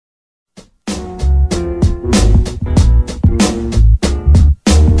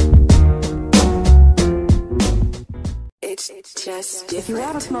just different. If you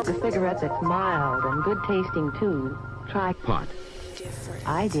want to smoke a cigarette that's mild and good tasting too, try pot.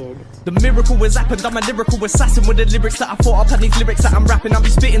 I did. The miracle has happened, I'm a lyrical assassin with the lyrics that I thought up and these lyrics that I'm rapping. I'll be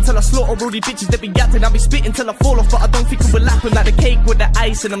spitting till I slaughter all these bitches that be yapping. I'll be spitting till I fall off, but I don't think it will happen. Like the cake with the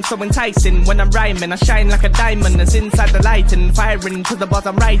ice and I'm so enticing. When I'm rhyming, I shine like a diamond that's inside the light and firing to the bars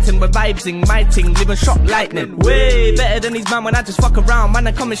I'm writing. With vibesing, my ting, living shot lightning. Way better than these man when I just fuck around. Man,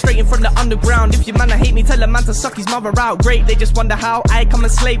 I'm coming straight in from the underground. If your man I hate me, tell a man to suck his mother out. Great, they just wonder how I come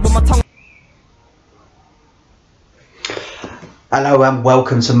and slave with my tongue. Hello and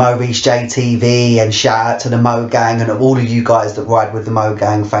welcome to MoReece J TV, and shout out to the Mo Gang and all of you guys that ride with the Mo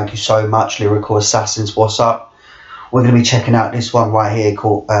Gang. Thank you so much. Lyrical Assassins, what's up? We're going to be checking out this one right here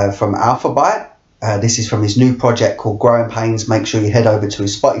called from Alphabyte. This is from his new project called Growing Pains. Make sure you head over to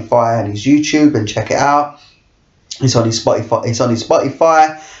his Spotify and his YouTube and check it out. It's on his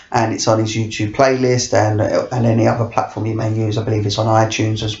Spotify, and it's on his YouTube playlist and any other platform you may use. I believe it's on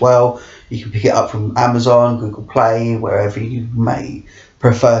iTunes as well. You can pick it up from Amazon, Google Play, wherever you may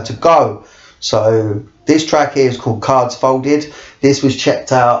prefer to go. So this track here is called Cards Folded. This was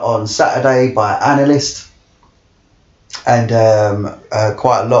checked out on Saturday by Analyst, and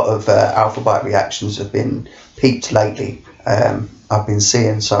quite a lot of Alphabyte reactions have been peaked lately. I've been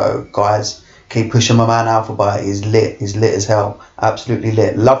seeing, so guys, keep pushing my man Alphabyte. He's lit as hell, absolutely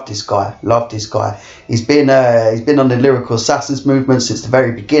lit. Love this guy, love this guy. He's been on the Lyrical Assassins movement since the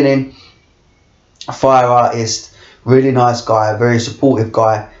very beginning. A fire artist, really nice guy, very supportive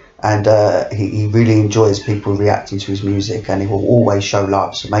guy, and he really enjoys people reacting to his music, and he will always show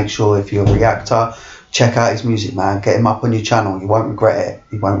love. So make sure if you're a reactor, check out his music, man. Get him up on your channel, you won't regret it,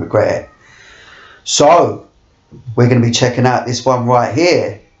 you won't regret it. So we're going to be checking out this one right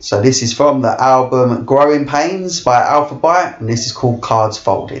here. So this is from the album Growing Pains by Alphabyte, and this is called Cards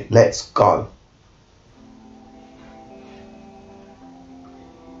Folded. Let's go.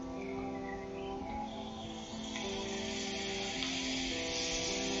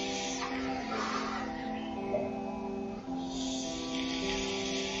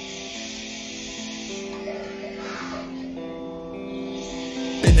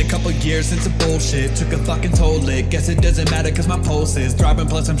 Been a couple years since the bullshit took a fucking toll. It guess it doesn't matter cause my pulse is throbbing,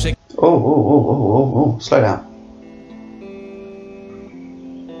 plus I'm shaking. Oh, slow down.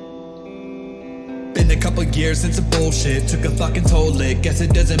 Been a couple years since the bullshit took a fucking toll. It guess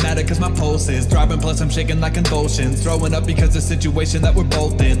it doesn't matter cause my pulse is throbbing, plus I'm shaking like convulsions. Throwing up because the situation that we're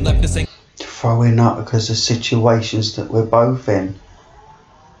both in left us. Throwing up because of situations that we're both in.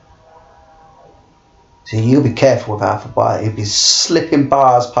 So you'll be careful with Alphabyte. He'll be slipping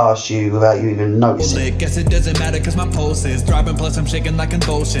bars past you without you even noticing. Guess it doesn't matter cause my pulse is throbbing, plus I'm shaking like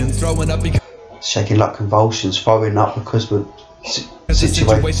convulsions. Throwing up because shaking like convulsions, throwing up because we're the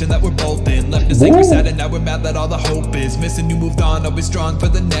situation that we're both in left us angry, sad, and now we're mad that all the hope is missing. You moved on, I'll be strong for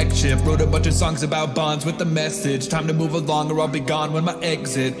the next shift. Wrote a bunch of songs about bonds with the message. Time to move along or I'll be gone when my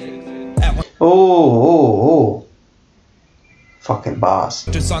exit. Fucking bars.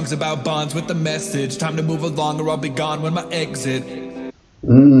 Just songs about bonds with the message. Time to move along or I'll be gone when my exit.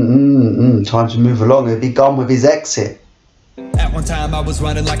 Time to move along. He'll be gone with his exit. At one time I was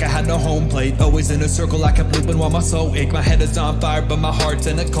running like I had no home plate. Always in a circle, I kept looping while my soul ached. My head is on fire but my heart's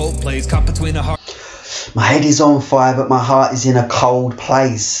in a cold place. Caught between a heart. My head is on fire but my heart is in a cold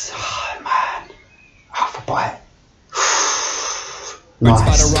place. Oh man, Alphabyte. Nice.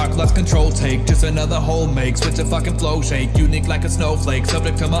 By the rock, lost control, take just another hole make. Switch a fucking flow shake, unique like a snowflake,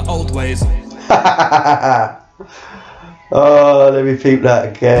 subject to my old ways. Oh, let me peep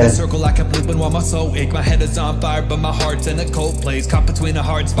that again. In a circle, I kept looping while my soul ached. My head is on fire, but my heart's in a cold place. Caught between a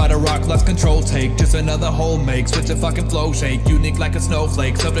heart, spot a rock, lost control, take just another hole make. Switch a fucking flow shake, unique like a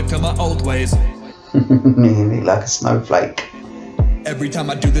snowflake, subject to my old ways. Unique like a snowflake. Every time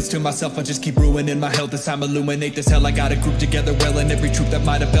I do this to myself, I just keep ruining my health. This time illuminate this hell. I got a group together well, and every truth that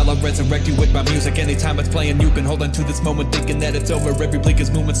might have fell, I'll resurrect you with my music. Anytime it's playing, you can hold on to this moment, thinking that it's over. Every blink is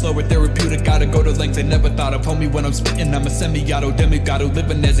moving slower, therapeutic. Gotta go to lengths I never thought of. Homie, when I'm spitting, I'm a semi-auto demigod who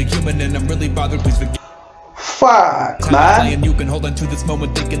living as a human, and I'm really bothered. Please forgive. Fuck, man. You can hold on to this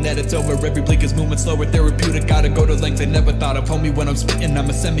moment, thinking that it's over. Every blink is moving slower, therapeutic. Gotta go to lengths I never thought of. Homie, when I'm spitting, I'm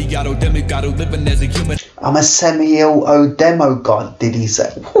a semi-auto demigod who living as a human. I'm a semi-auto demo god, did he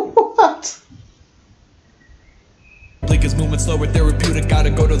say? What? Blink is moving slower, therapeutic. Gotta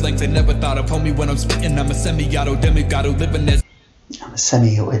go to lengths I never thought of. Homie, when I'm spitting, I'm a semi-auto demigod who living as I'm a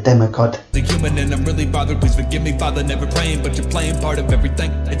semi-auto demigod. The human, and I'm really bothered. Please forgive me, Father, never praying, but you're playing part of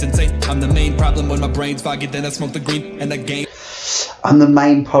everything. It's insane. I'm the main problem when my brain's foggy. Then I smoke the green and I gain. I'm the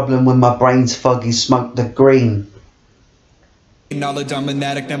main problem when my brain's foggy. Smoke the green. Knowledge, I'm an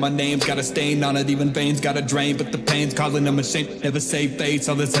addict, and my name's got a stain on it. Even veins got a drain, but the pain's calling them a shame. Never save face,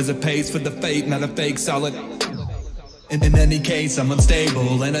 all this has a pace for the fate, not a fake solid. In any case, I'm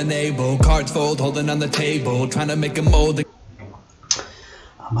unstable and unable. Cards fold, holding on the table, trying to make a mold.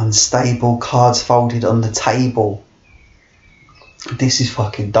 I'm unstable, cards folded on the table. This is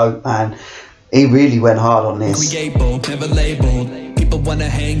fucking dope, man. He really went hard on this. Creable, never labeled. People wanna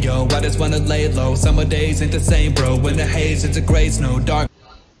hang, yo, I just wanna lay low. Summer days ain't the same, bro. When the haze, it's a gray snow, dark.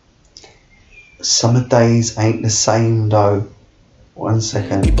 Summer days ain't the same, though. 1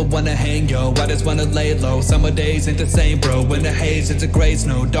 second. People wanna hang, yo, I just wanna lay low. Summer days ain't the same, bro. When the haze, it's a gray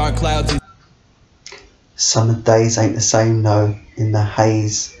snow, dark clouds. Summer days ain't the same, though. In the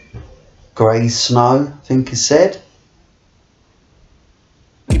haze, grey snow, I think he said.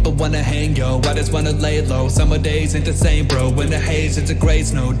 People wanna hang, yo, I just wanna lay low. Summer days ain't the same, bro. When the haze, it's a gray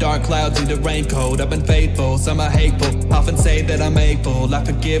snow, dark clouds in the raincoat. I've been faithful, some are hateful. Often say that I'm able, I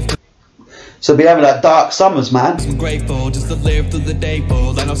forgive. So be having that dark summers, man. I'm grateful just to live through the day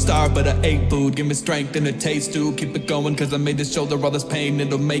full. I don't starve, but I ate food. Give me strength and a taste to keep it going, cause I made this shoulder all this pain.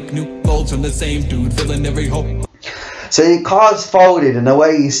 It'll make new folds from the same dude, filling every hole. So your cards folded, and the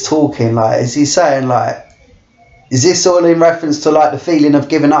way he's talking, like, is he saying, like, is this all in reference to, like, the feeling of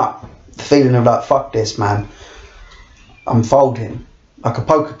giving up? The feeling of, like, fuck this, man. I'm folding. Like a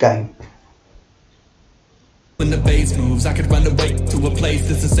poker game. When the bass moves, I could run away to a place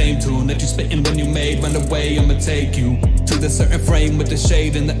that's the same tune that you spittin' when you made. Run away, I'ma take you to the certain frame with the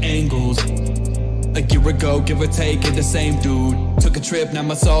shade and the angles. A year ago, give or take, it the same dude. Took a trip, now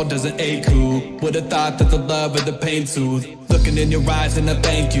my soul doesn't ache. Who would've thought that the love or the pain soothe? Looking in your eyes and I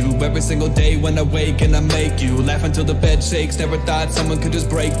thank you. Every single day when I wake and I make you laugh until the bed shakes. Never thought someone could just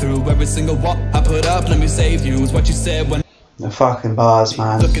break through. Every single wall I put up, let me save you, is what you said when The fucking bars,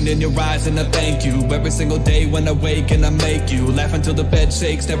 man. looking in your eyes and I thank you. Every single day when I wake and I make you laugh until the bed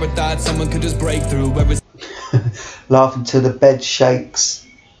shakes. Never thought someone could just break through. Every Laugh until the bed shakes.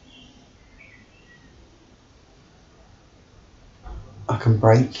 I can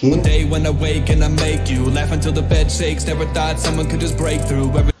break you. day when I wake and I make you laugh until the bed shakes. Never thought someone could just break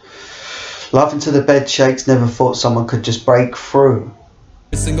through. Every Laugh until the bed shakes. Never thought someone could just break through.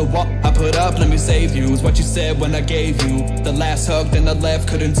 single wall I put up, let me save you, is what you said when I gave you the last hug, then I left,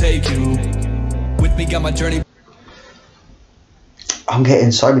 couldn't take you with me on my journey. I'm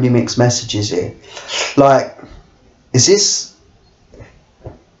getting so many mixed messages here. Like, is this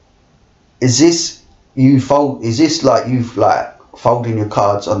you fold? Is this like you've like folding your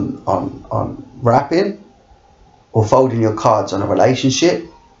cards on rapping, or folding your cards on a relationship,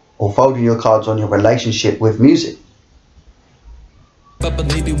 or folding your cards on your relationship with music? But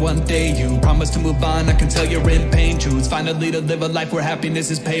believe me, one day you promise to move on. I can tell you're in pain. Choose finally to live a life where happiness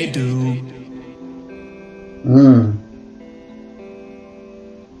is paid due.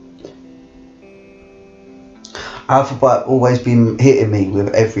 Alphabyte always been hitting me with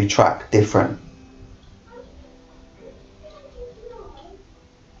every track different.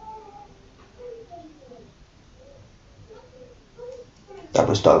 That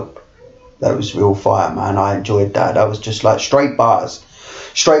was dope. That was real fire, man. I enjoyed that. That was just like straight bars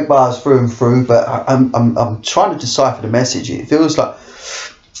through and through. But I'm trying to decipher the message. It feels like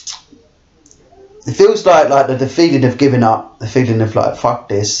the feeling of giving up, the feeling of like, fuck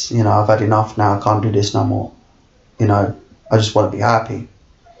this, you know, I've had enough now, I can't do this no more, you know, I just want to be happy.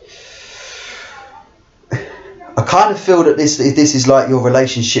 I kind of feel that this is like your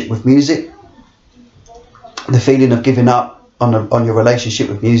relationship with music, the feeling of giving up on your relationship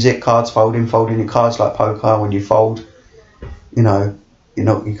with music. Cards folding your cards like poker. When you fold, you know,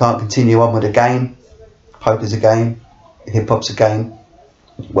 you can't continue on with a game. Poker's a game, hip hop's a game.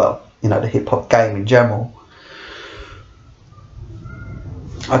 Well, you know, the hip hop game in general.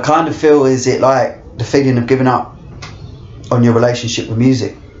 I kind of feel, is it like the feeling of giving up on your relationship with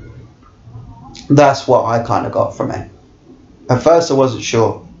music? That's what I kind of got from it. At first I wasn't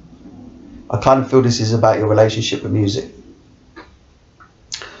sure. I kind of feel this is about your relationship with music.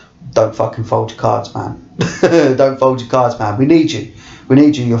 Don't fucking fold your cards, man. Don't fold your cards, man. We need you. We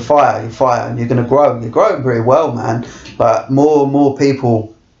need you. You're fire, and you're going to grow. You're growing very well, man. But more and more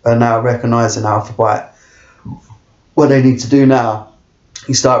people are now recognising Alphabyte. What they need to do now,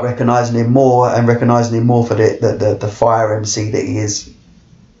 you start recognising him more, and recognising him more for the fire MC that he is.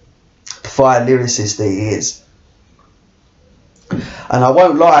 The fire lyricist that he is. And I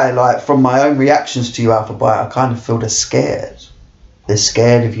won't lie, like, from my own reactions to you, Alphabyte, I kind of feel they're scared. They're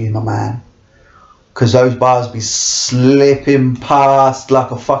scared of you, my man. Because those bars be slipping past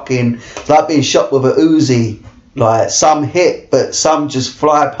like a fucking... It's like being shot with a Uzi. Like, some hit, but some just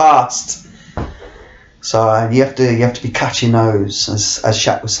fly past. So you have to be catching those, as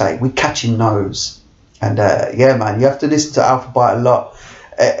Shaq would say. We're catching those. And yeah, man, you have to listen to Alphabyte a lot.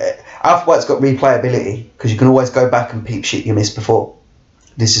 Alphabyte's got replayability because you can always go back and peep shit you missed before.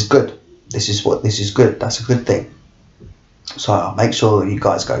 This is good. This is good. That's a good thing. So make sure you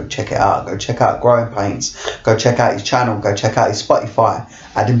guys go check it out. Go check out Growing Pains. Go check out his channel. Go check out his Spotify.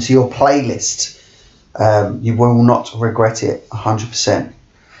 Add him to your playlist. You will not regret it. 100%.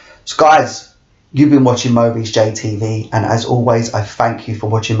 So guys, you've been watching MoReece J TV, and as always, I thank you for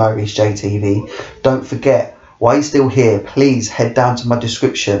watching MoReece J TV. Don't forget, while you're still here, please head down to my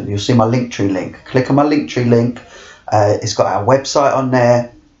description. You'll see my LinkTree link. Click on my LinkTree link. It's got our website on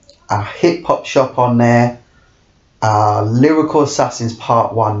there, our hip hop shop on there, our Lyrical Assassins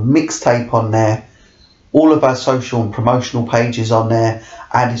Part 1 mixtape on there, all of our social and promotional pages on there,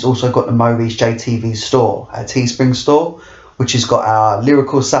 and it's also got the MoReece J TV store, our Teespring store, which has got our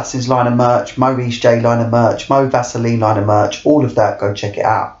Lyrical Assassins line of merch, MoReece J line of merch, Mo Vaseline line of merch, all of that. Go check it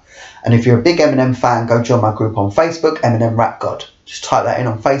out. And if you're a big Eminem fan, go join my group on Facebook, Eminem Rap God. Just type that in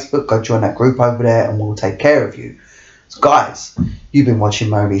on Facebook, go join that group over there, and we'll take care of you. So guys, you've been watching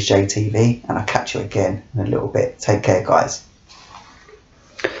MoReece J TV, and I'll catch you again in a little bit. Take care, guys.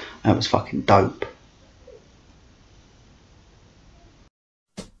 That was fucking dope.